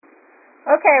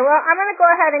Okay, well, I'm going to go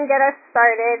ahead and get us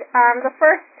started. The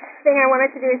first thing I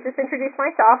wanted to do is just introduce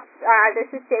myself.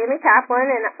 This is Jamie Kaplan,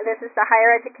 and this is the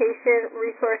Higher Education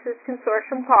Resources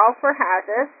Consortium call for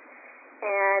Hazus.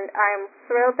 And I'm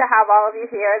thrilled to have all of you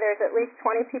here. There's at least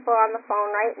 20 people on the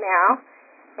phone right now,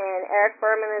 and Eric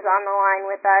Berman is on the line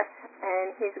with us,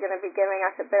 and he's going to be giving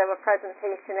us a bit of a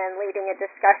presentation and leading a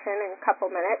discussion in a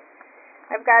couple minutes.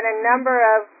 I've got a number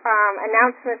of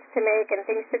announcements to make and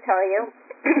things to tell you.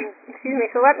 Excuse me.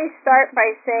 So let me start by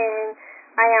saying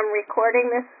I am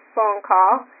recording this phone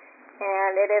call,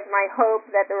 and it is my hope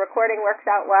that the recording works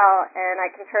out well and I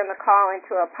can turn the call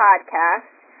into a podcast,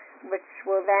 which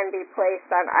will then be placed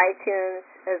on iTunes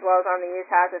as well as on the Use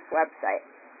Hazus website.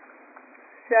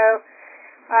 So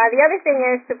the other thing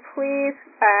is to please,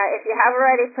 if you have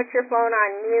already put your phone on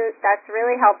mute, that's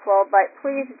really helpful, but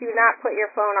please do not put your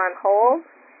phone on hold.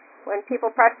 When people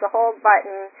press the hold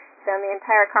button, then the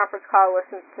entire conference call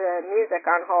listens to music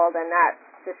on hold, and that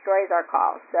destroys our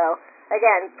call. So,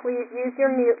 again, please use your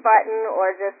mute button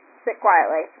or just sit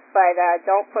quietly, but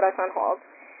don't put us on hold.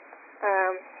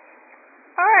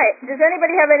 All right. Does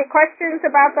anybody have any questions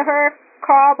about the HER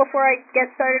call before I get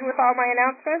started with all my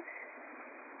announcements?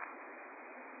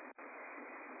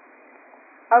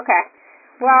 Okay.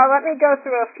 Well, let me go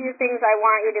through a few things I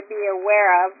want you to be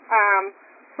aware of.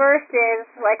 First is,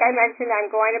 like I mentioned, I'm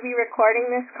going to be recording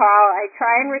this call. I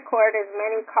try and record as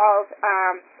many calls,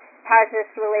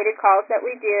 Hazus-related calls that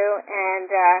we do,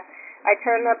 and I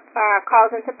turn the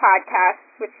calls into podcasts,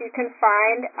 which you can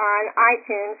find on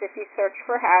iTunes if you search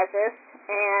for Hazus.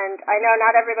 And I know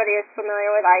not everybody is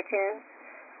familiar with iTunes.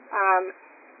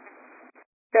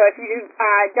 So if you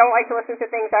don't like to listen to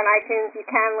things on iTunes, you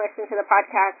can listen to the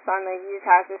podcasts on the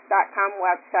usehazus.com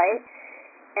website.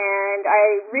 And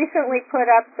I recently put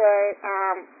up the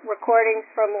recordings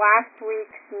from last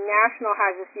week's National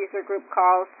Hazus User Group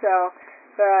calls. So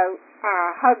the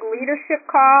HUG leadership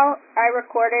call I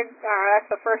recorded, that's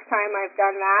the first time I've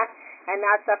done that, and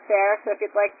that's up there. So if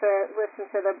you'd like to listen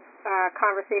to the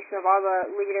conversation of all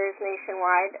the leaders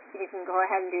nationwide, you can go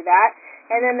ahead and do that.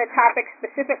 And then the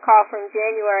topic-specific call from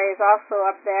January is also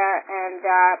up there and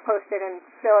posted, and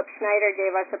Philip Schneider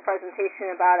gave us a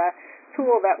presentation about a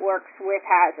tool that works with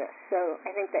Hazus. So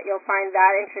I think that you'll find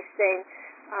that interesting.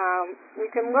 You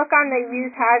can look on the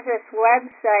Use Hazus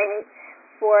website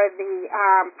for the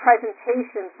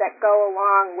presentations that go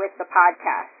along with the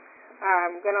podcasts.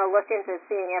 I'm going to look into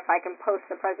seeing if I can post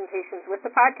the presentations with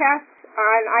the podcasts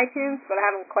on iTunes, but I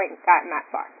haven't quite gotten that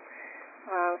far.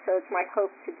 So it's my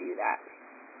hope to do that.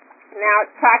 Now,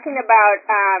 talking about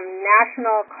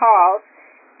national calls,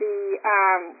 the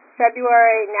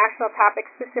February National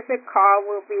Topic-Specific Call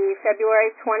will be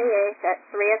February 28th at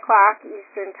 3 o'clock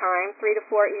Eastern Time, 3 to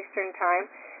 4 Eastern Time.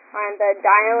 And the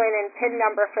dial-in and PIN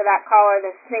number for that call are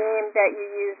the same that you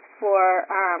used for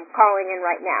calling in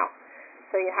right now.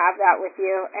 So you have that with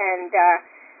you. And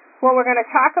what we're going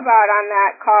to talk about on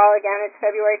that call, again, it's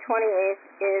February 28th,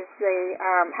 is the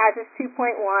Hazus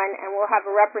 2.1, and we'll have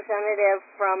a representative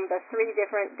from the 3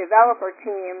 different developer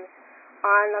teams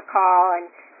on the call, and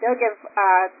they'll give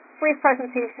a brief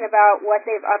presentation about what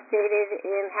they've updated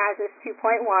in Hazus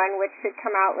 2.1, which should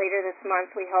come out later this month,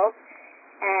 we hope,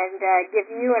 and give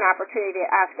you an opportunity to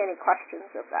ask any questions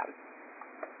of them.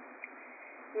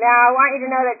 Now, I want you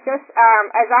to know that just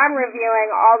as I'm reviewing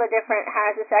all the different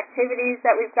Hazus activities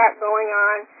that we've got going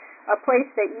on, a place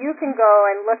that you can go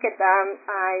and look at them,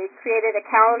 I created a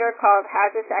calendar called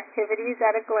Hazus Activities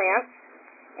at a Glance,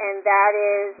 and that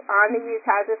is on the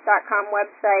usehazus.com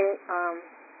website.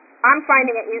 I'm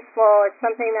finding it useful. It's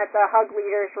something that the HUG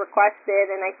leaders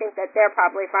requested, and I think that they're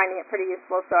probably finding it pretty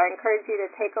useful, so I encourage you to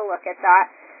take a look at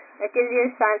that. It gives you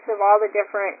a sense of all the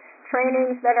different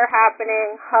trainings that are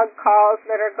happening, HUG calls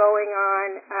that are going on,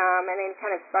 and any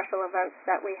kind of special events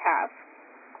that we have.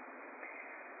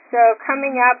 So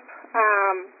coming up,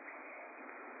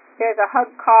 there's a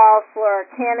HUG call for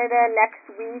Canada next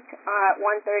week at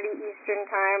 1:30 Eastern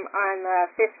Time on the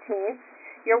 15th.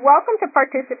 You're welcome to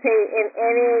participate in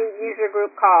any user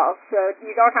group calls, so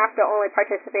you don't have to only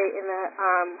participate in the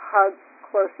HUG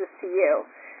closest to you.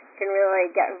 You can really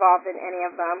get involved in any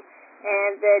of them.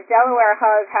 And the Delaware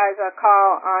HUG has a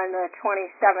call on the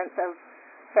 27th of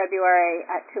February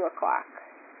at 2 o'clock.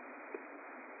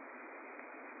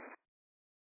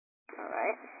 All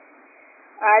right.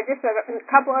 Just a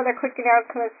couple other quick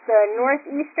announcements. The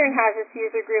Northeastern Hazus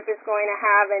User Group is going to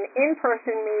have an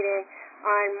in-person meeting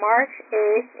on March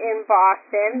 8th in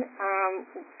Boston.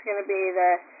 It's going to be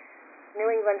the New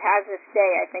England Hazus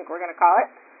Day, I think we're going to call it.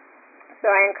 So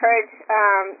I encourage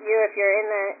you, if you're in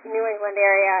the New England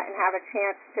area and have a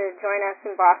chance to join us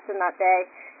in Boston that day,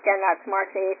 Again, that's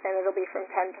March 8th, and it'll be from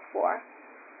 10 to 4.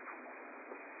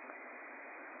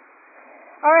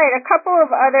 All right, a couple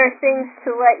of other things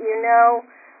to let you know.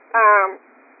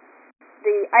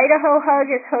 The Idaho Hug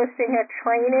is hosting a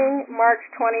training March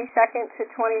 22nd to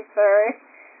 23rd.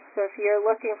 So if you're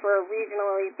looking for a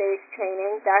regionally based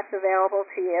training, that's available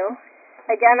to you.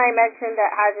 Again, I mentioned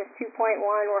that Hazus 2.1,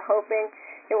 we're hoping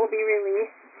it will be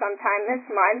released sometime this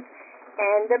month.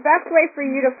 And the best way for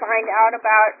you to find out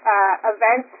about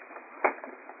events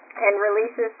and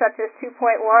releases such as 2.1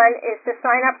 is to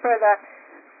sign up for the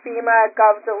FEMA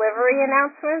Gov Delivery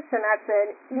announcements, and that's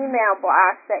an email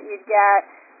blast that you get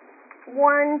 1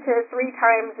 to 3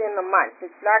 times in the month.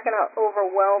 It's not going to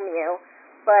overwhelm you,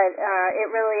 but it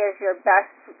really is your best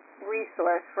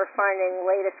resource for finding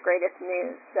latest, greatest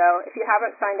news. So if you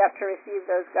haven't signed up to receive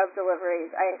those Gov deliveries,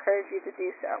 I encourage you to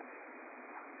do so.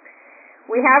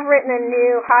 We have written a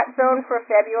new hot zone for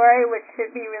February, which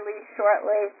should be released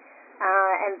shortly,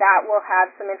 and that will have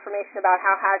some information about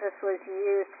how Hazus was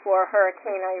used for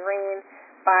Hurricane Irene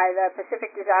by the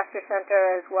Pacific Disaster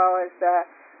Center as well as the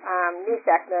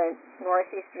NESEC, the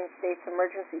Northeastern States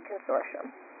Emergency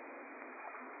Consortium.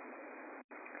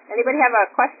 Anybody have a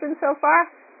question so far?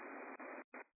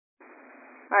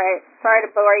 All right, sorry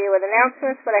to bore you with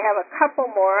announcements, but I have a couple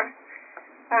more.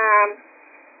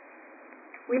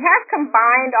 We have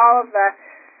combined all of the,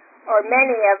 or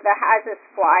many of the Hazus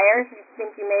flyers. I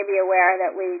think you may be aware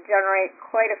that we generate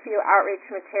quite a few outreach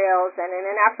materials, and in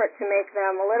an effort to make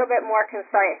them a little bit more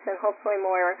concise and hopefully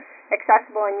more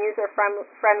accessible and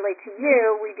user-friendly to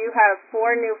you, we do have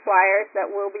 4 new flyers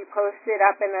that will be posted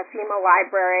up in the FEMA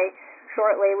library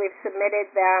shortly. We've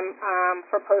submitted them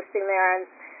for posting there, and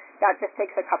that just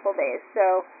takes a couple days.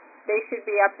 So they should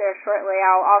be up there shortly.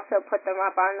 I'll also put them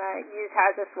up on the Use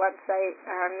Hazus website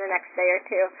the next day or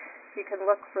two, so you can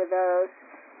look for those.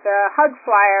 The Hug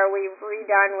flyer we've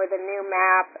redone with a new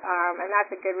map, and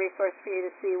that's a good resource for you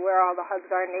to see where all the hugs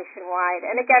are nationwide.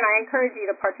 And again, I encourage you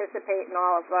to participate in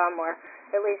all of them, or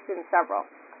at least in several.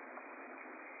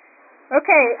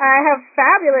 Okay, I have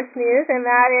fabulous news, and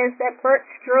that is that Bert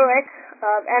Struick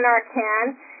of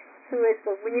NRCan, who is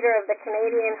the leader of the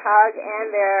Canadian Hug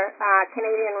and their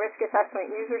Canadian Risk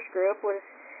Assessment Users Group, was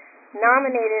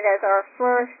nominated as our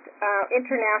first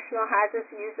International Hazus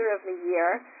User of the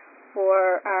Year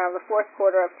for the fourth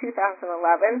quarter of 2011.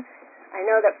 I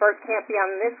know that Bert can't be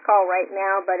on this call right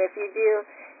now, but if you do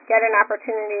get an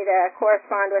opportunity to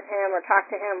correspond with him or talk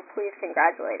to him, please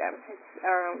congratulate him. It's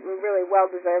a really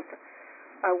well-deserved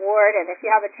award, and if you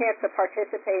have a chance to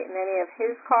participate in any of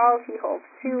his calls, he holds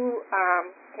 2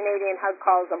 Canadian Hug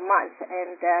calls a month,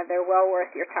 and they're well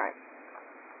worth your time.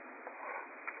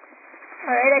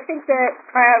 All right, I think that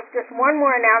I have just one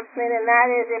more announcement, and that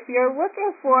is if you're looking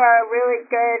for a really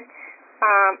good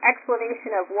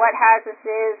explanation of what Hazus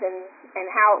is and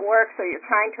how it works, or you're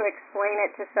trying to explain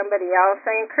it to somebody else,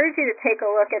 I encourage you to take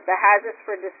a look at the Hazus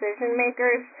for Decision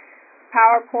Makers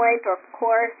PowerPoint or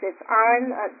course. It's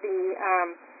on the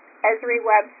Esri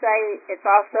website. It's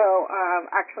also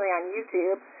actually on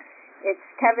YouTube. It's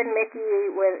Kevin Mickey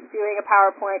doing a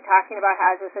PowerPoint talking about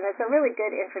Hazus, and it's a really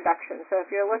good introduction. So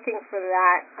if you're looking for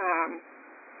that,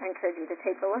 I encourage you to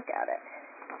take a look at it.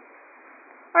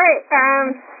 All right.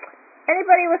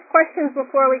 Anybody with questions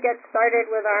before we get started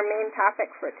with our main topic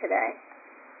for today?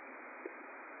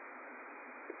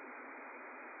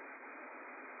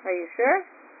 Are you sure?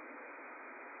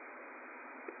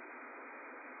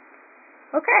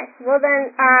 Okay, well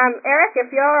then, Eric,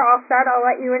 if you're all set, I'll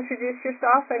let you introduce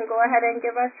yourself and go ahead and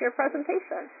give us your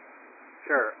presentation.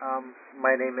 Sure.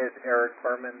 My name is Eric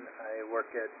Berman. I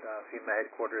work at FEMA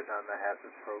headquarters on the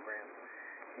Hazus program.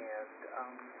 And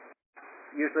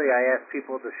usually I ask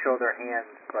people to show their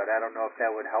hands, but I don't know if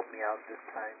that would help me out this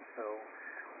time. So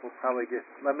we'll probably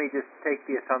let me just take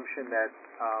the assumption that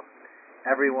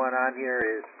everyone on here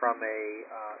is from a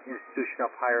institution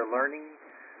of higher learning.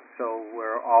 So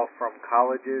we're all from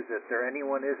colleges. If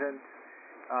anyone isn't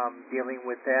dealing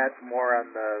with that, more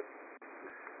on the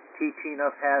teaching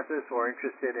of Hazus or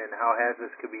interested in how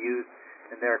Hazus could be used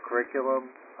in their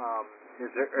curriculum, is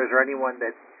there anyone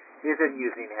that isn't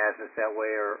using Hazus that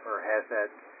way or has that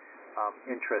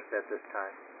interest at this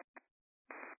time?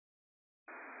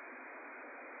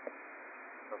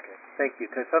 Okay, thank you.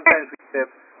 Because sometimes we have,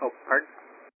 pardon?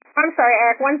 I'm sorry,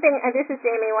 Eric. One thing, and this is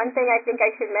Jamie, one thing I think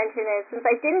I should mention is, since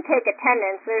I didn't take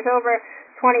attendance, there's over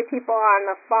 20 people on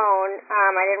the phone.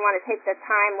 I didn't want to take the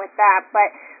time with that,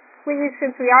 but please,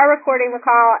 since we are recording the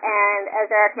call, and as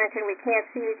Eric mentioned, we can't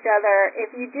see each other,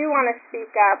 if you do want to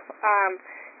speak up,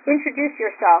 introduce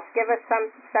yourself. Give us some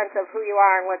sense of who you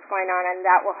are and what's going on, and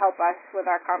that will help us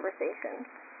with our conversation.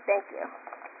 Thank you.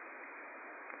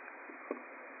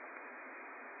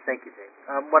 Thank you, James.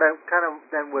 What I kind of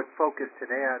then would focus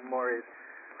today on more is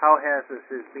how Hazus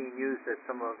is being used at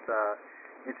some of the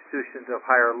institutions of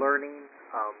higher learning,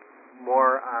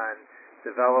 more on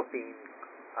developing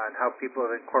on how people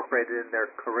have incorporated in their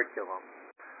curriculum.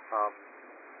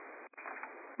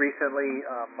 Recently,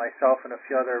 myself and a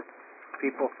few other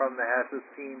people from the Hazus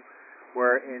team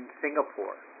were in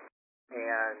Singapore,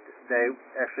 and they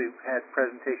actually had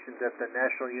presentations at the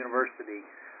National University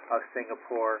of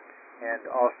Singapore and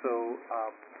also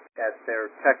at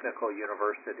their technical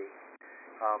university,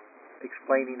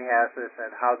 explaining Hazus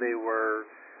and how they were.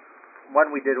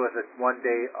 One we did was a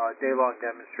day-long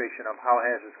demonstration of how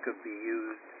Hazus could be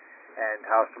used and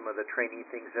how some of the training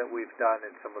things that we've done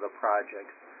and some of the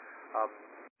projects.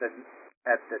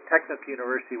 At the technical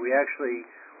university, we actually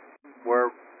were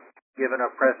given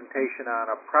a presentation on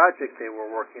a project they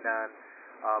were working on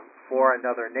for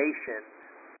another nation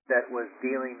that was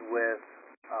dealing with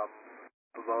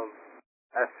the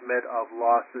estimate of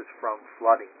losses from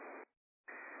flooding.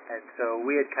 And so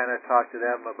we had kind of talked to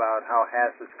them about how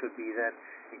Hazus could be then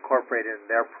incorporated in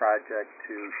their project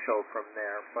to show from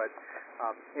there. But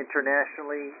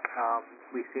internationally,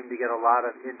 we seem to get a lot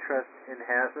of interest in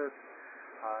Hazus.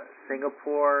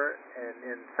 Singapore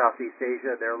and in Southeast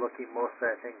Asia, they're looking mostly,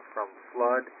 I think, from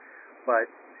flood. But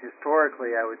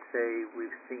historically, I would say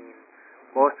we've seen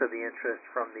most of the interest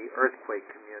from the earthquake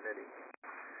community.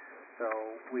 So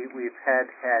we've had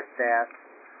that.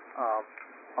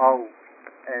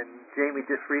 And Jamie,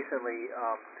 just recently,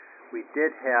 we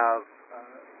did have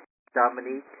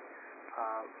Dominique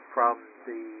from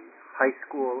the high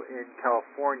school in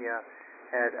California.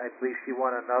 I believe she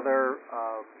won another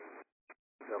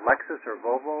the Lexus or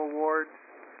Volvo awards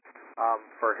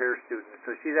for her students.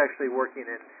 So she's actually working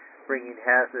in bringing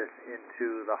Hazus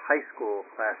into the high school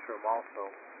classroom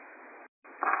also.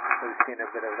 So we've seen a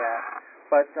bit of that.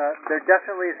 But there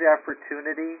definitely is the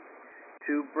opportunity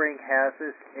to bring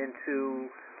Hazus into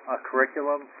a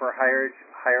curriculum for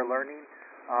higher learning.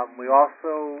 We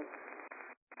also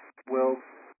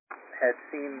had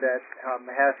seen that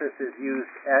Hazus is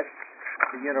used at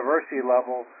the university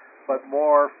level, but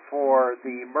more for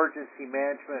the emergency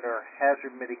management or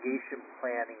hazard mitigation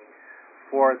planning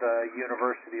for the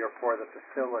university or for the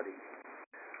facility.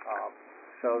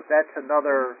 So that's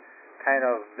another kind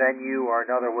of venue or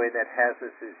another way that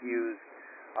Hazus is used,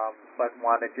 but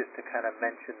wanted just to kind of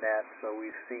mention that. So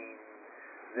we've seen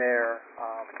there,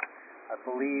 I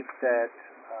believe that,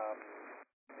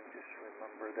 let me just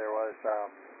remember, there was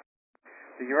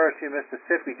the University of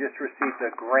Mississippi just received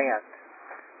a grant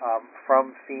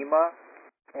from FEMA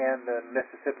and the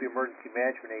Mississippi Emergency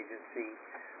Management Agency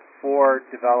for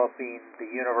developing the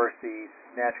university's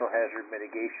natural hazard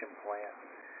mitigation plan.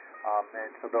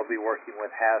 And so they'll be working with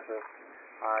Hazus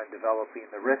on developing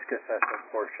the risk assessment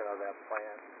portion of that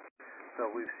plan. So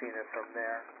we've seen it from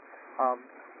there.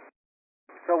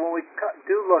 So when we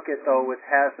do look at, though, with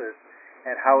Hazus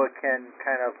and how it can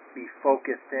kind of be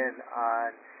focused in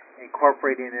on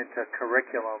incorporating into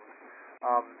curriculum,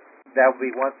 that would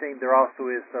be one thing. There also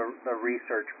is the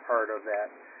research part of that.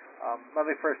 Let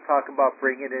me first talk about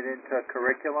bringing it into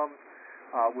curriculum.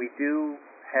 We do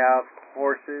have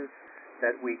courses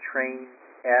that we train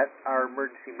at our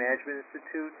Emergency Management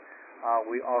Institute.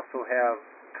 We also have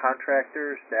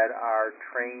contractors that are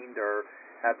trained or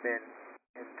have been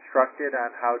instructed on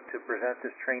how to present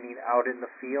this training out in the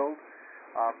field.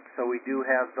 So we do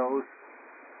have those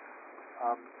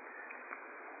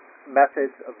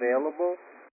methods available.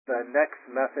 The next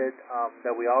method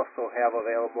that we also have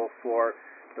available for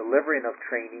delivering of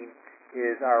training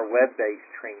is our web-based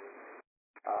training.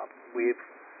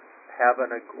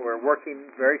 We're working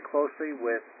very closely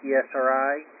with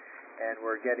ESRI, and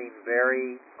we're getting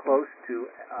very close to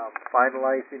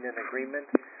finalizing an agreement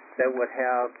that would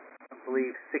have, I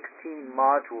believe, 16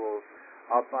 modules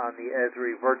up on the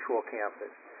Esri virtual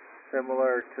campus,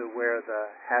 similar to where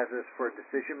the Hazus for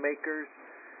Decision Makers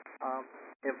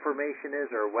information is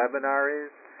or webinar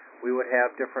is. We would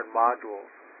have different modules.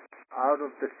 Out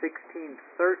of the 16,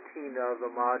 13 of the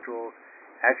modules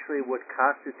actually would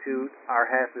constitute our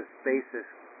Hazus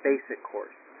basic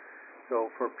course. So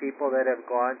for people that have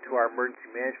gone to our Emergency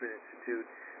Management Institute,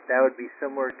 that would be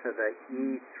similar to the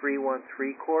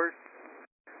E313 course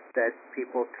that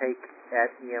people take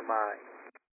at EMI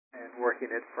and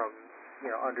working it from,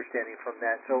 understanding from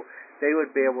that. So they would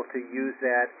be able to use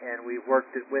that, and we've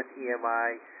worked it with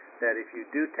EMI that if you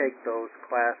do take those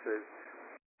classes,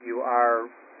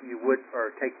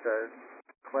 take the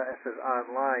classes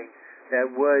online, that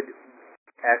would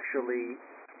actually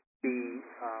be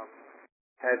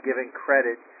have given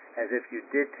credit as if you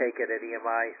did take it at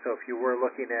EMI. So if you were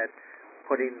looking at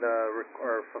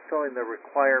fulfilling the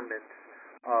requirements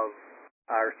of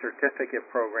our certificate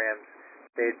programs,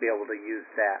 they'd be able to use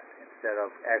that instead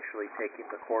of actually taking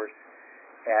the course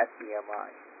at EMI.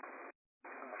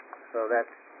 So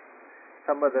that's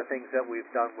some of the things that we've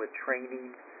done with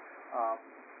training.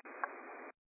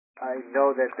 I know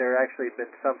that there actually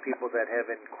been some people that have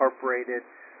incorporated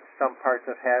some parts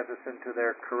of Hazus into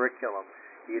their curriculum,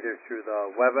 either through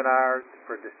the webinar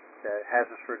for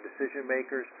Hazus for decision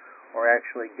makers, or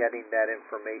actually getting that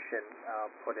information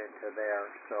put into there.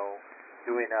 So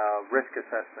doing a risk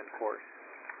assessment course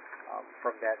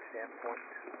from that standpoint.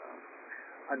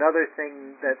 Another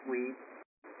thing that we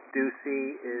do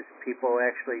see is people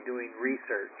actually doing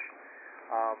research.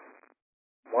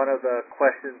 One of the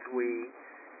questions we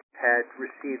had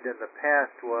received in the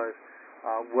past was,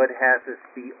 would Hazus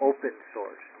be open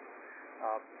source?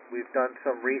 We've done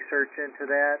some research into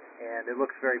that, and it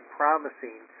looks very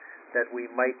promising that we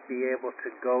might be able to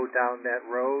go down that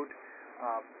road.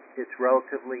 It's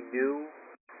relatively new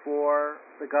for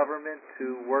the government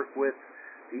to work with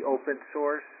the open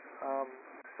source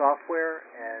software,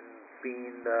 and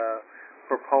being the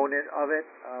proponent of it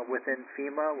within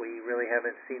FEMA, we really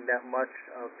haven't seen that much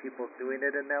of people doing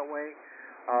it in that way.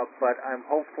 But I'm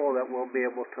hopeful that we'll be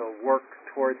able to work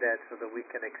toward that so that we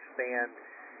can expand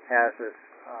Hazus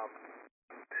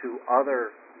to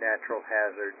other natural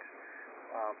hazards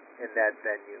in that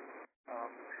venue.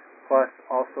 Plus,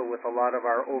 also with a lot of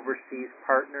our overseas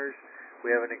partners, we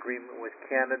have an agreement with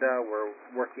Canada. We're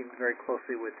working very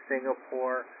closely with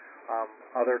Singapore.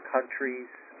 Other countries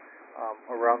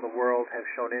around the world have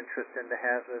shown interest in the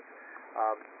Hazus.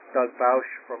 Doug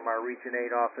Bausch from our Region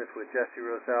 8 office with Jesse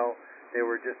Roselle, they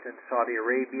were just in Saudi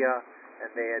Arabia, and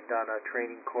they had done a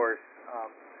training course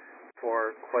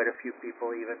for quite a few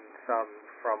people, even some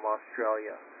from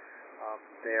Australia.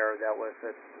 That was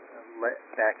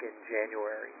back in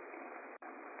January.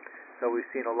 So we've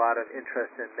seen a lot of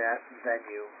interest in that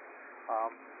venue.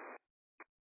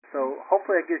 So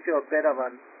hopefully it gives you a bit of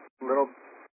a little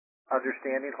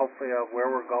understanding, hopefully, of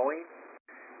where we're going.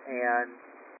 And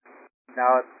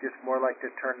now I'd just more like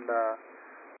to turn the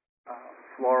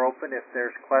floor open if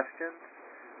there's questions.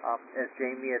 As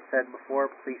Jamie had said before,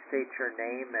 please state your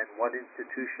name and what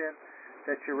institution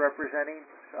that you're representing,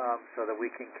 so that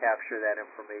we can capture that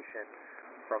information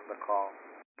from the call.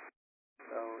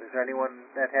 So is there anyone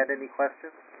that had any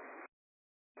questions?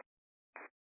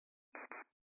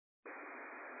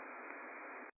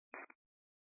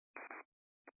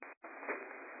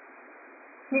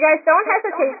 You guys don't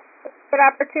hesitate. It's a good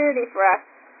opportunity for us.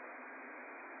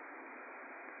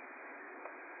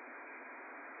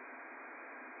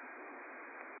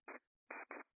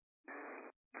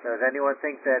 Does anyone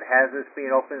think that Hazus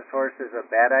being open source is a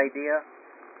bad idea?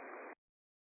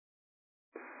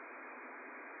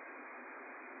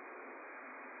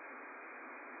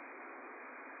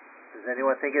 Does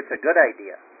anyone think it's a good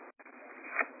idea?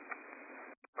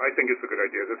 I think it's a good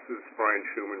idea. This is Brian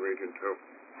Schumann, Region 2.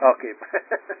 Okay.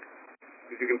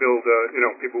 Because you can build,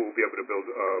 people will be able to build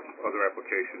other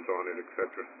applications on it,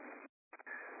 etc.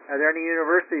 Are there any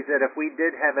universities that, if we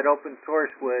did have it open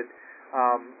source, would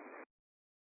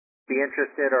be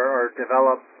interested or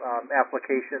develop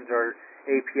applications or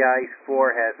APIs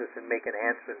for Hazus and make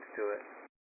enhancements to it?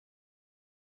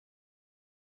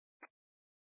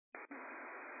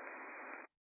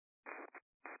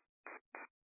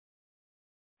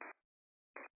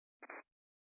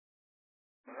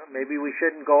 Well, maybe we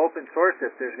shouldn't go open source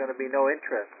if there's going to be no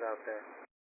interest out there.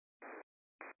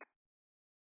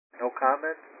 No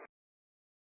comments?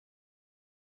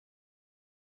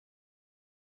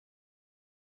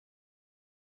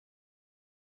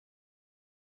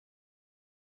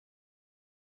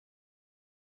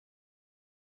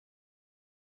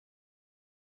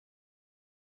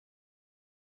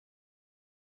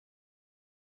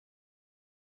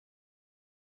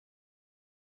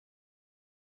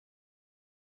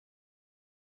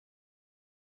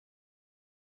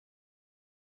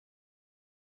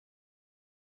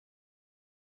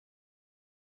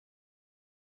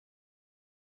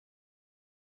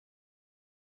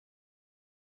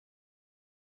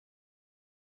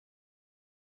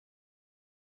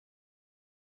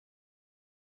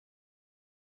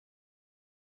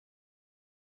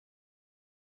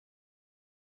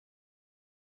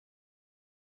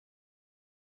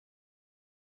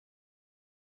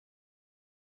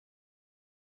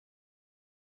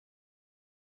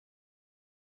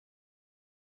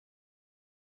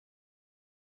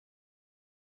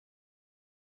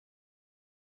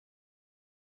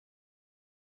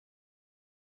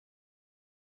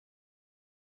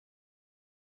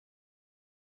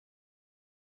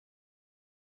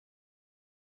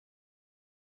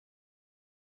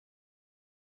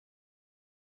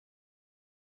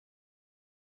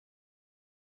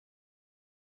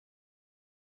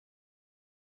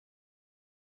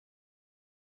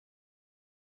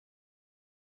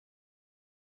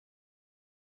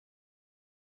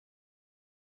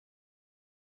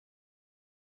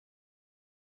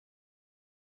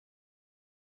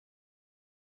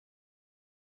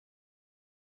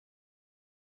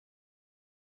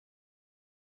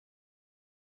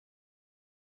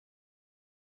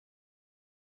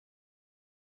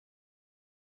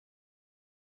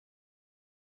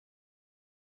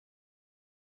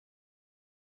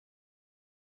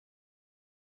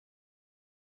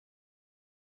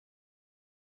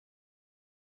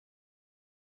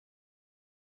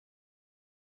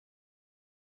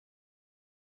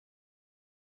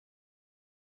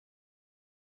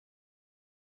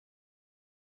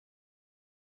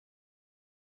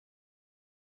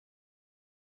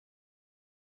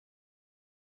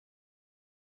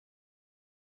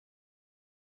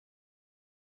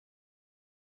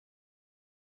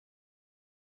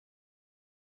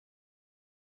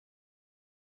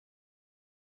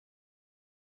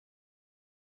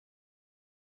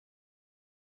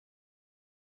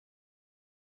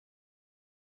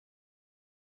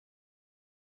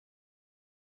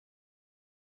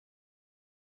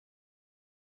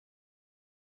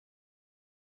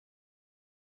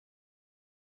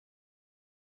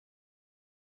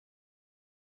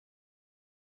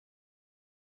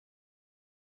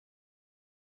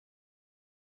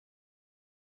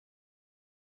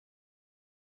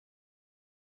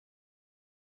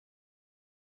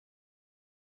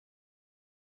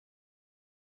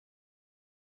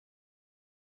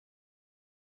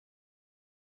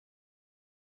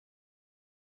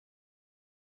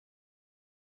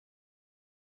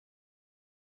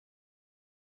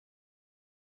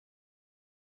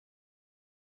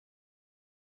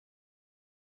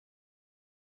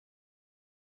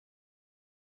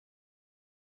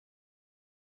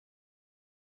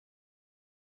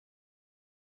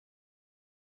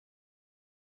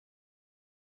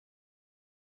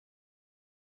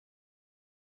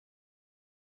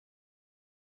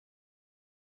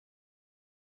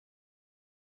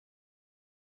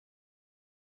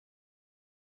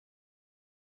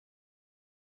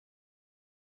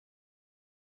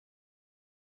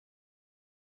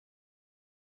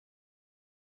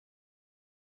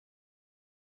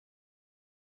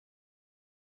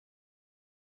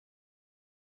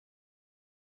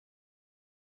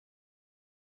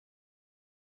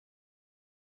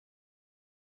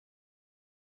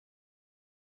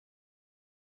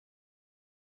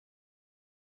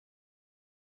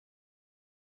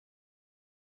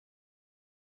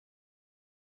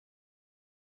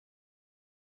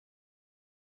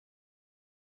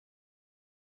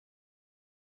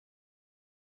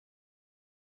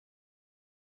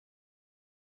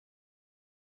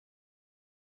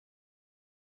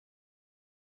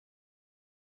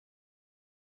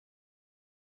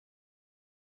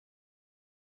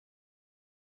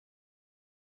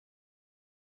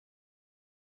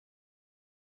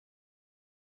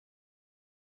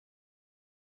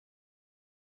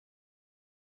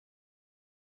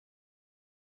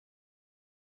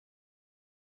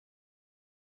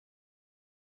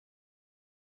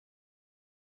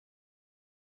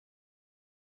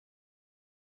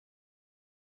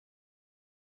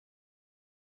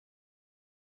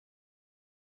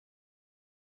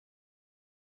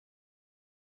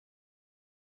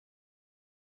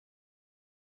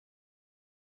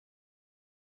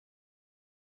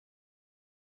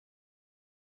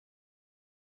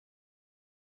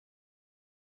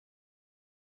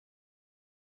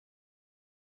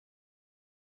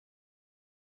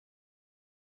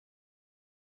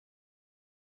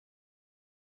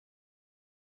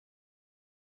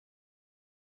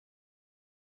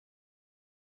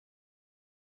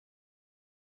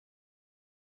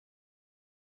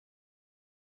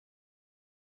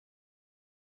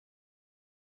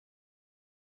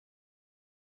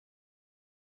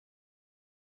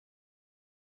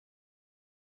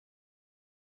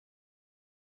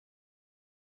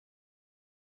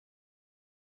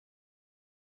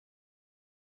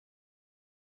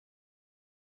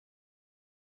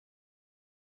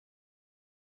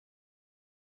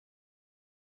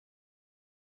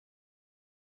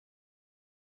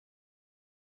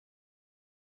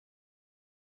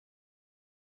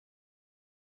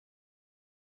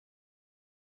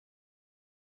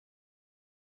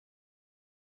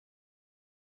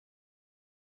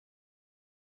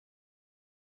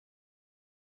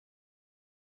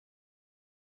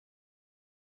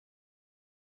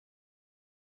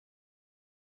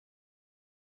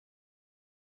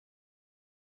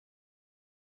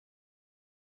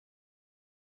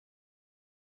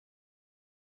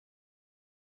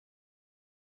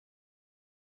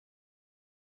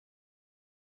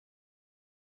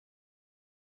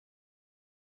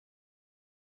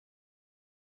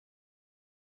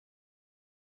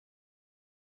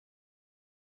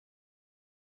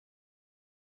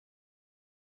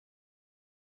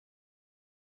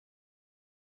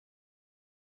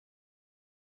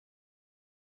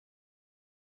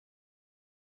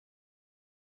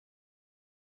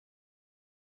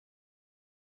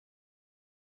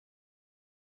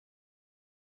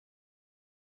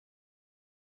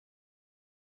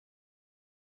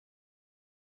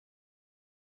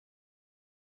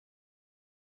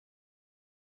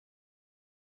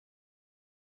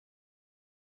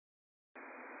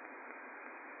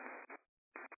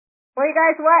 Well, you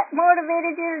guys, what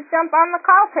motivated you to jump on the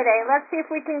call today? Let's see if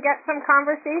we can get some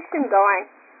conversation going.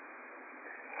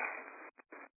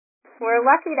 We're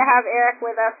lucky to have Eric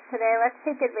with us today. Let's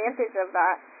take advantage of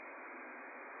that.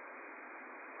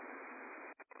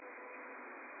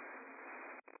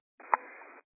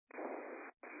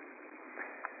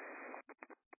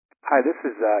 Hi, this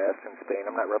is Eston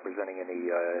Spain. I'm not representing any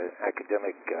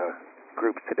academic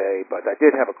groups today, but I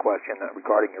did have a question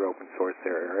regarding your open source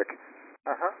there, Eric.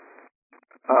 Uh-huh.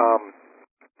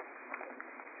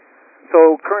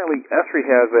 So currently, Esri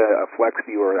has a Flex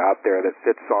viewer out there that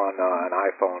sits on an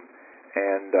iPhone,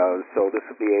 and so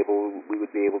we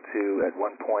would be able to at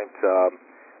one point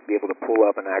be able to pull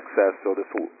up and access. So this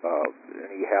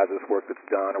any Hazus work that's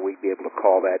done, or we'd be able to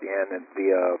call that in and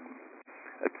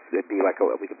it'd be like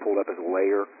we could pull it up as a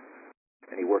layer.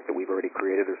 Any work that we've already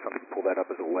created or something, pull that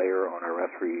up as a layer on our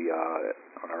Esri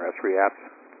apps.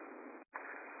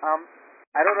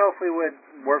 I don't know if we would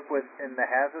work in the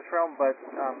Hazus realm, but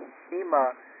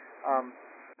FEMA,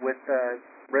 with the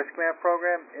Risk Map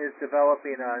program, is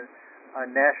developing a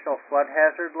national flood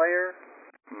hazard layer,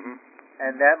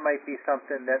 and that might be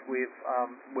something that we've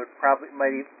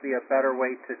might be a better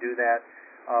way to do that,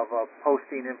 of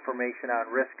posting information on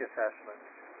risk assessments.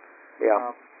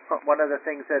 Yeah. One of the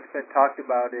things that's been talked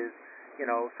about is,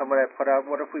 someone had put out,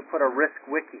 what if we put a risk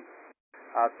wiki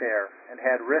out there and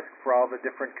had risk for all the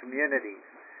different communities,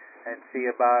 and see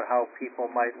about how people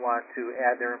might want to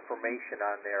add their information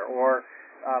on there? Or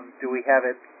do we have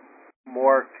it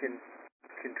more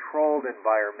controlled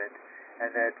environment,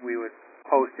 and that we would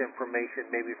post information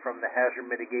maybe from the hazard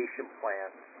mitigation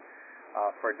plans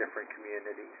for different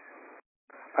communities?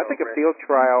 I think a field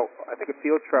trial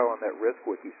on that risk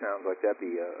wiki sounds like that'd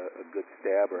be a good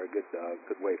stab, or a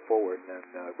good way forward, and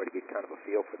then everybody get kind of a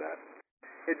feel for that.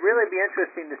 It'd really be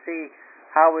interesting to see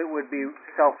how it would be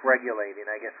self-regulating.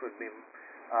 I guess would be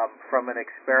from an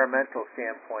experimental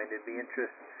standpoint. It'd be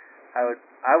interesting.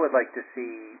 I would like to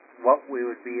see what we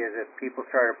would be as if people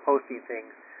started posting things,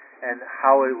 and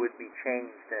how it would be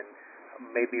changed and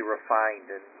maybe refined,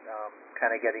 and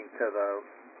kind of getting to the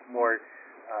more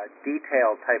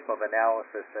detailed type of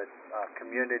analysis that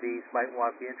communities might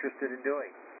want to be interested in doing.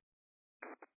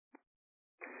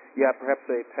 Yeah, perhaps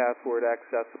a password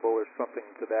accessible or something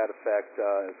to that effect,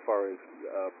 as far as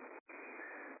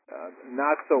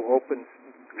not so open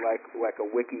like a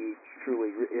wiki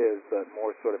truly is, but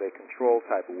more sort of a control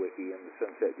type of wiki, in the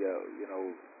sense that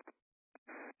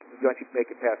once you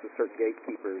make it past a certain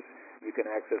gatekeepers, you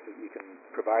can access it, you can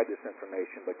provide this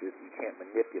information, but you can't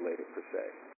manipulate it per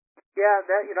se. Yeah,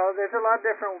 there's a lot of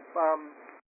different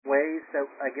ways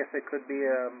that I guess it could be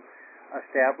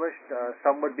established.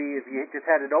 Some would be if you just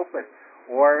had it open,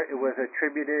 or it was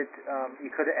attributed.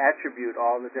 You could attribute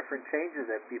all the different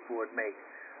changes that people would make,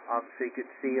 so you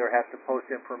could see or have to post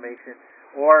information,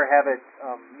 or have it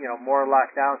more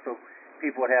locked down, so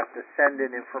people would have to send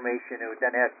in information. It would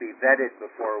then have to be vetted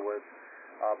before it was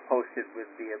posted.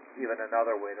 Would be even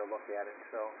another way to look at it.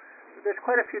 So there's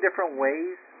quite a few different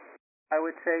ways, I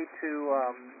would say, to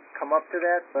come up to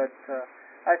that, but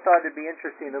I thought it'd be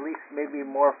interesting, at least maybe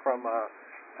more from a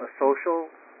social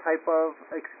type of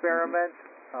experiment,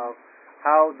 of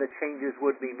how the changes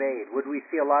would be made. Would we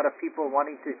see a lot of people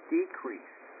wanting to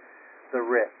decrease the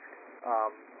risk,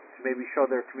 to maybe show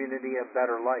their community a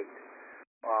better light,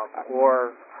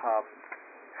 or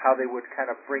how they would kind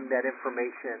of bring that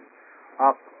information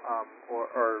up,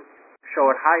 or show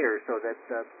it higher so that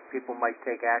people might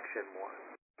take action more?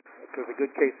 Because a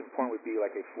good case in point would be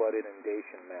like a flood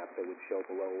inundation map that would show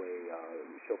below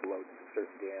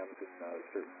certain dams in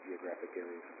certain geographic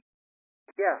areas.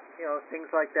 Yeah, things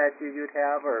like that you'd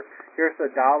have, or here's the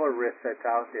dollar risk that's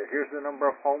out there. Here's the number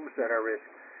of homes that are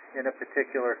risked in a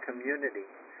particular community,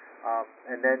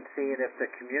 and then seeing if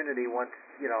the community wants,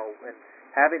 and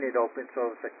having it open,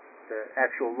 so if the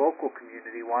actual local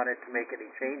community wanted to make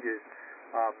any changes,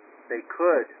 they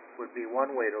would be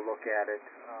one way to look at it.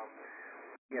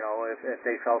 If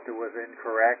they felt it was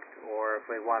incorrect, or if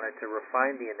they wanted to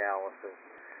refine the analysis.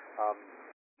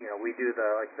 We do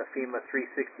the FEMA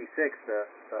 366,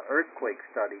 the earthquake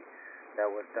study that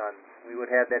was done. We would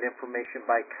have that information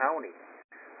by county,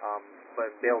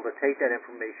 but be able to take that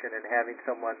information and having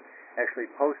someone actually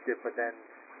post it, but then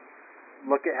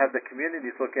have the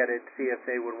communities look at it and see if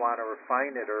they would want to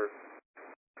refine it, or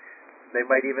they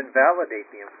might even validate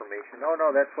the information. Oh,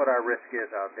 no, that's what our risk is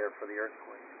out there for the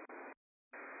earthquake.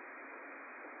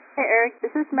 Hey, Eric,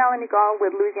 this is Melanie Gall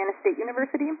with Louisiana State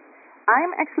University.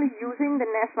 I'm actually using the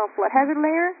National Flood Hazard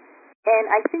Layer, and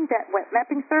I think that web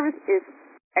mapping service is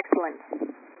excellent.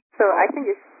 So I think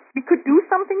if we could do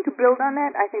something to build on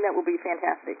that, I think that would be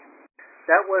fantastic.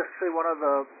 that was actually one of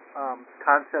the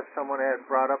concepts someone had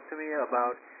brought up to me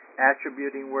about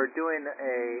attributing. We're doing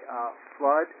a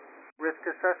flood risk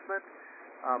assessment,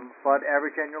 flood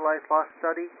average annualized loss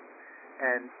study,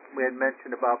 and we had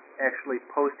mentioned about actually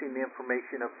posting the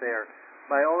information up there.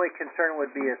 My only concern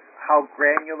would be is how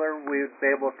granular we would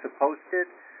be able to post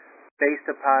it based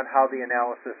upon how the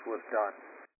analysis was done.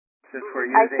 Since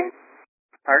we're using...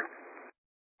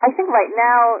 I think right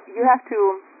now you have to...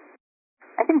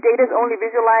 I think data is only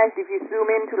visualized if you zoom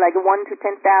into like a 1 to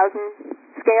 10,000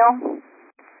 scale.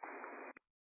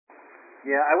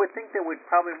 Yeah, I would think that we'd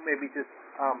probably maybe just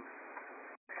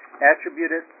attribute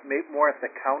it maybe more at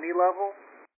the county level,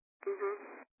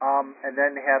 and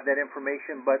then have that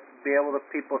information, but be able to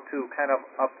people to kind of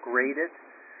upgrade it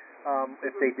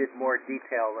if they did more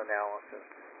detailed analysis.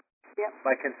 Yep.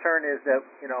 My concern is that,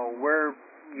 we're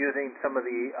using some of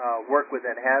the work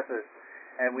within Hazus,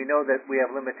 and we know that we have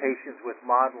limitations with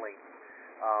modeling.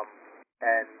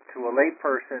 And to a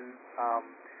layperson,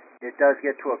 it does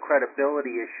get to a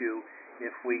credibility issue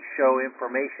if we show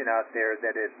information out there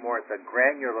that is more at the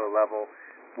granular level,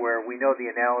 where we know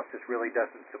the analysis really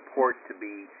doesn't support to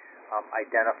be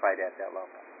identified at that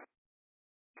level.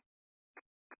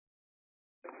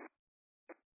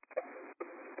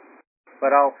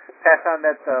 But I'll pass on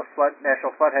that the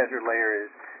National Flood Hazard Layer is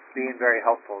being very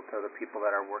helpful to the people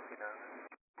that are working on it.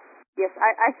 Yes,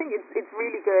 I think it's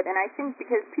really good, and I think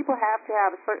because people have to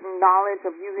have a certain knowledge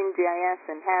of using GIS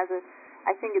and Hazus,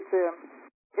 I think it's a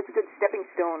good stepping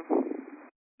stone.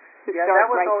 Yeah,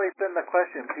 that was always been the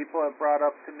question. People have brought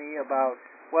up to me about,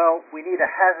 well, we need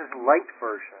a Hazus light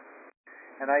version.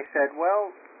 And I said,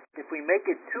 well, if we make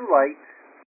it too light,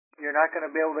 you're not going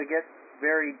to be able to get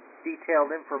very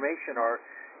detailed information, or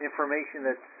information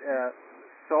that's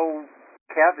so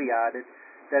caveated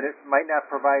that it might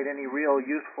not provide any real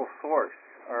useful source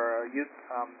or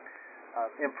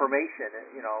information.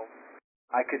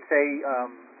 I could say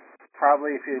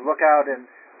probably if you look out, and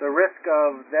the risk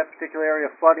of that particular area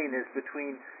of flooding is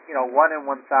between 1 and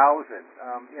 1,000.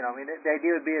 The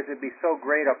idea would be is it'd be so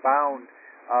great a bound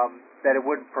that it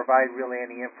wouldn't provide really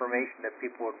any information that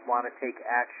people would want to take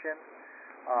action.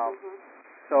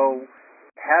 So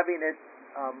having it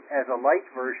as a light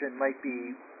version might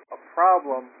be a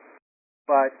problem,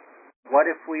 but what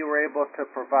if we were able to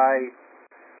provide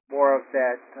more of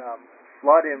that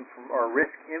flood or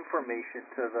risk information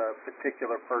to the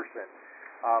particular person?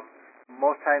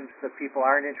 Most times the people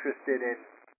aren't interested in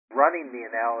running the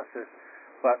analysis,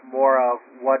 but more of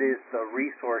what is the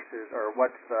resources or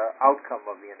what's the outcome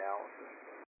of the analysis.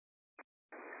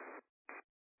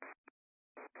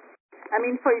 I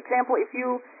mean, for example, if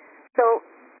people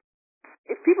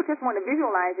just want to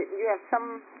visualize it, you have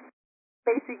some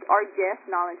basic ArcGIS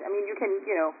knowledge. I mean, you can,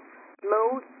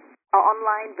 load an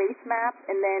online base map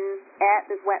and then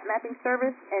add this web mapping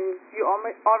service, and you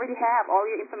already have all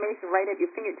your information right at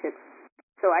your fingertips.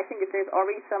 So I think if there's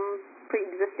already some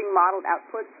pre-existing modeled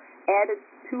outputs added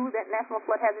to that National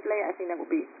Flood Hazard Layer, I think that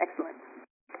would be excellent.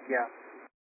 Yeah.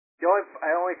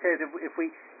 I only say that if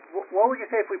we, what would you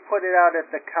say if we put it out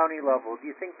at the county level? Do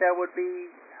you think that would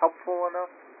be helpful enough?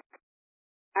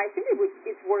 I think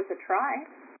it's worth a try.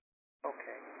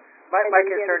 Okay. My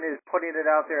concern is putting it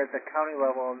out there at the county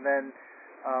level, and then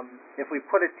if we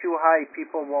put it too high,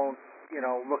 people won't,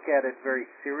 look at it very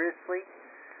seriously.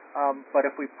 But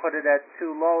if we put it at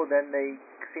too low, then they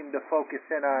seem to focus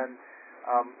in on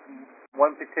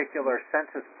one particular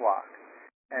census block,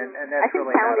 and that's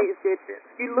really not I think county is good.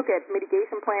 You look at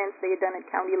mitigation plans they are done at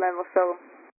county level, so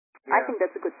yeah. I think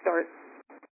that's a good start.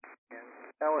 Yeah.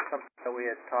 That was something that we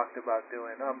had talked about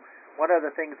doing. One of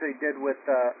the things they did with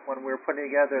when we were putting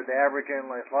together the average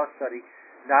annualized loss study,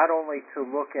 not only to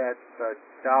look at the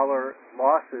dollar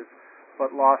losses,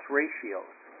 but loss ratios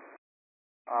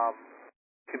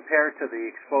compared to the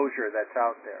exposure that's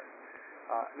out there.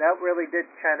 That really did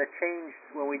kind of change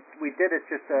when we did it,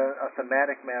 just a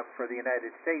thematic map for the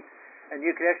United States, and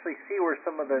you could actually see where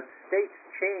some of the states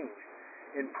changed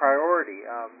in priority.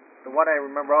 The one I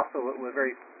remember also was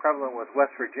very prevalent was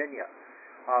West Virginia.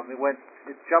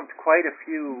 It jumped quite a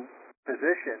few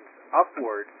positions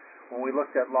upward when we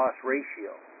looked at loss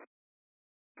ratio,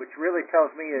 which really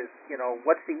tells me is,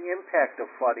 what's the impact of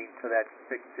flooding to that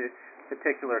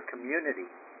particular community?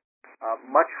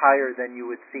 Much higher than you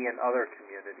would see in other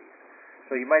communities.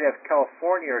 So you might have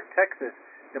California or Texas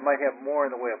that might have more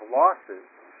in the way of losses,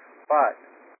 but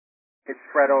it's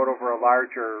spread out over a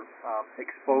larger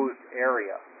exposed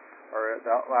area, or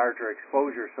the larger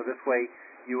exposure. So this way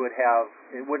it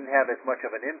wouldn't have as much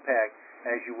of an impact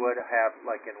as you would have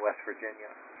like in West Virginia.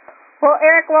 Well,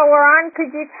 Eric, while we're on, could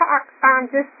you talk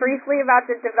just briefly about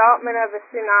the development of the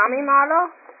tsunami model?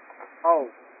 Oh,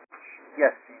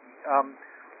 yes.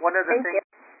 One of the Thank things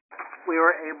we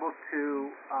were able to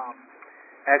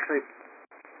actually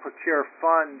procure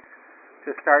funds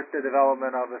to start the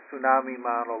development of a tsunami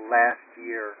model last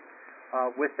year.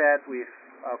 With that, we've,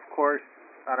 of course,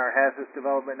 on our Hazus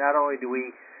development, not only do we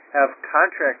have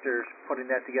contractors putting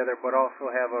that together, but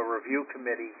also have a review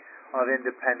committee of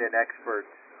independent experts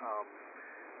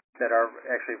that are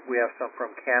actually, we have some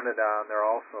from Canada on there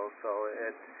also, so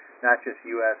it's not just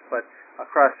U.S., but a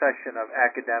cross-section of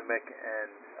academic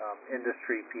and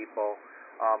industry people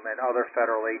and other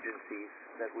federal agencies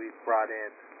that we've brought in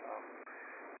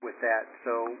with that.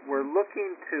 So we're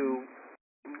looking to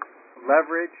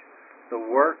leverage the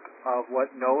work of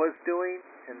what NOAA's doing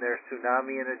in their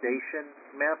tsunami inundation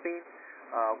mapping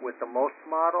with the MOST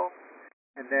model,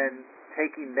 and then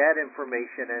taking that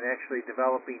information and actually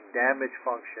developing damage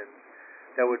functions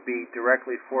that would be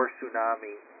directly for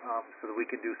tsunami so that we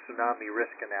can do tsunami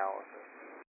risk analysis.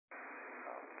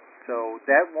 So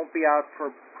that won't be out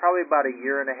for probably about a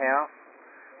year and a half.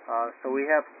 So we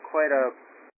have quite a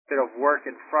bit of work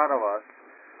in front of us.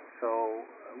 So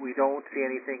we don't see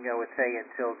anything, I would say,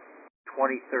 until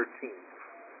 2013.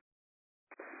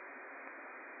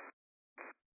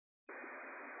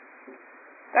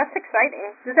 That's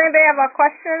exciting. Does anybody have a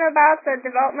question about the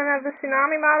development of the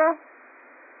tsunami model?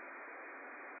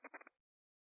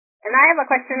 And I have a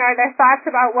question. Are there thoughts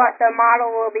about what the model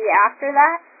will be after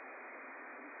that?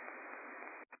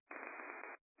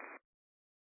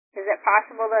 Is it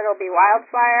possible that it'll be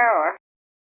wildfire or?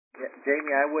 Yeah,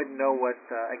 Jamie, I wouldn't know what,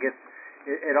 I guess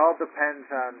it all depends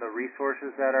on the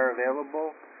resources that are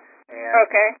available. And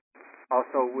okay.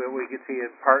 Also, we can see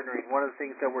it partnering. One of the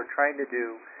things that we're trying to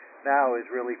do now is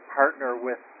really partner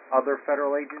with other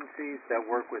federal agencies that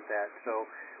work with that. So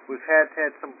we've had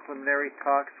some preliminary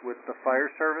talks with the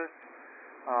fire service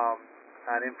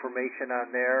on information on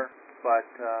there, but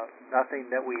nothing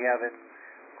that we have in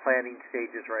planning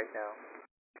stages right now.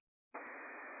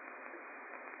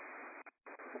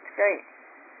 That's great.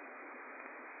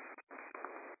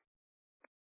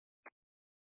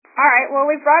 All right, well,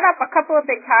 we brought up a couple of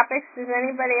big topics. Does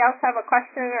anybody else have a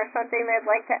question or something they'd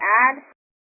like to add?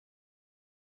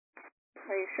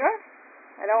 Are you sure?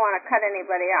 I don't want to cut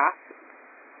anybody off.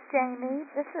 Jamie,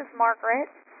 this is Margaret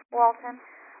Walton.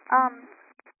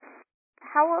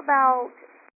 How about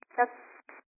the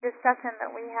discussion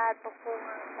that we had before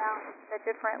about the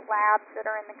different labs that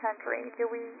are in the country? Do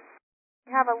we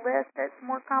have a list that's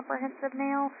more comprehensive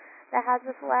now that has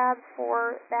this labs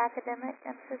for the academic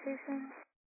institutions?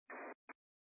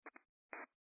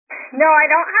 No, I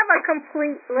don't have a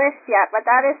complete list yet, but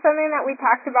that is something that we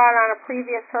talked about on a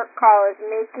previous HERC call, is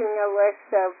making a list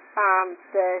of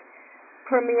the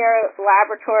premier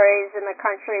laboratories in the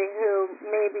country who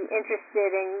may be interested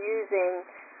in using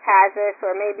Hazus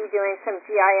or maybe doing some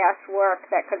GIS work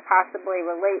that could possibly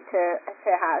relate to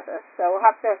Hazus. So we'll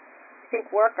have to, I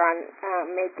think, work on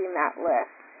making that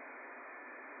list.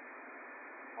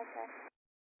 Okay.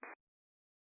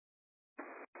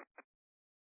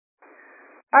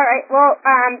 All right, well,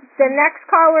 the next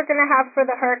call we're going to have for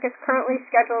the HERC is currently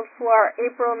scheduled for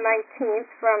April 19th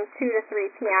from 2 to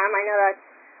 3 p.m. I know that's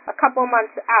a couple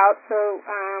months out, so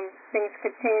things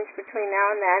could change between now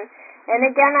and then. And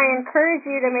again, I encourage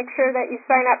you to make sure that you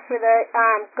sign up for the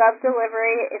Gov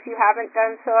delivery if you haven't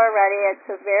done so already.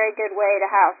 It's a very good way to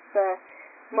have the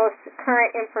most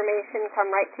current information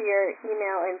come right to your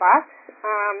email inbox.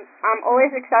 I'm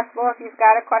always accessible. If you've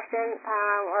got a question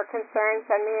or concern,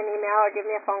 send me an email or give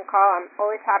me a phone call. I'm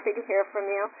always happy to hear from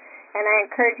you. And I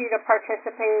encourage you to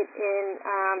participate in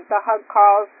the HUG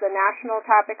calls, the national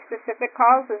topic-specific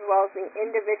calls, as well as the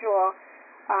individual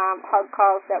HUG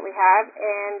calls that we have.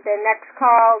 And the next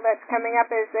call that's coming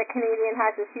up is the Canadian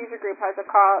Hazus User Group has a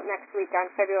call next week on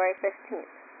February 15th.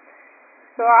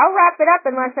 So I'll wrap it up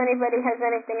unless anybody has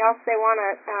anything else they want to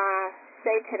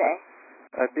say today.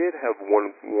 I did have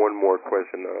one more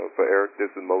question for Eric.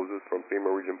 This is Moses from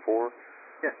FEMA Region 4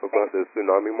 Yes. about the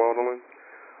tsunami modeling.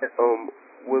 Yes.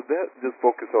 Would that just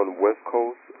focus on the West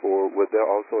Coast, or would that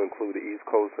also include the East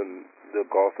Coast and the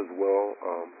Gulf as well?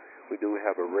 We do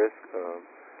have a risk,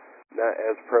 not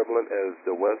as prevalent as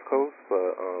the West Coast,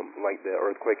 but like the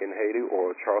earthquake in Haiti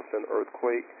or Charleston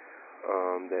earthquake,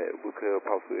 that we could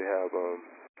possibly have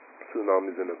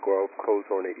tsunamis in the Gulf Coast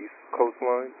or on the East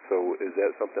Coastline. So is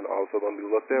that something also going to be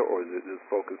looked at, or is it just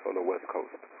focused on the West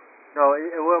Coast? No,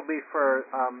 it will be for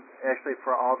actually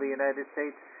for all the United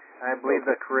States. I believe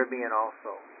the Caribbean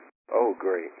also. Oh,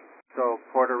 great. So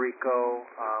Puerto Rico,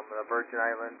 the Virgin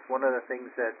Islands. One of the things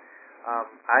that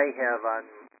I have on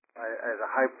as a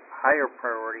higher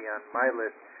priority on my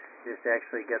list is to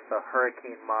actually get the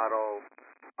hurricane model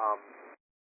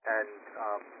and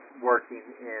working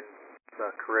in the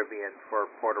Caribbean for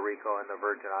Puerto Rico and the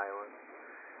Virgin Islands.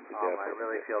 I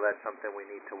really feel that's something we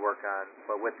need to work on.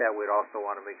 But with that, we'd also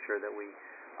want to make sure that we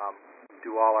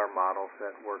do all our models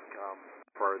that work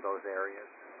for those areas.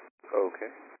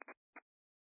 Okay.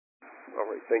 All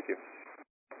right. Thank you.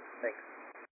 Thanks.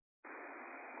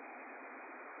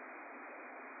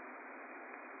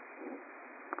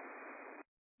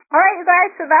 All right, you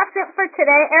guys, so that's it for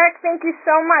today. Eric, thank you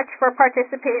so much for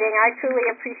participating. I truly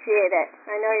appreciate it.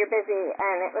 I know you're busy,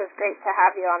 and it was great to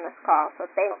have you on this call, so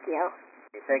thank you.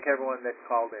 Thank everyone that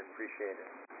called in. Appreciate it.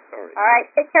 All right. All right,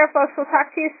 take care, folks. We'll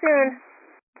talk to you soon.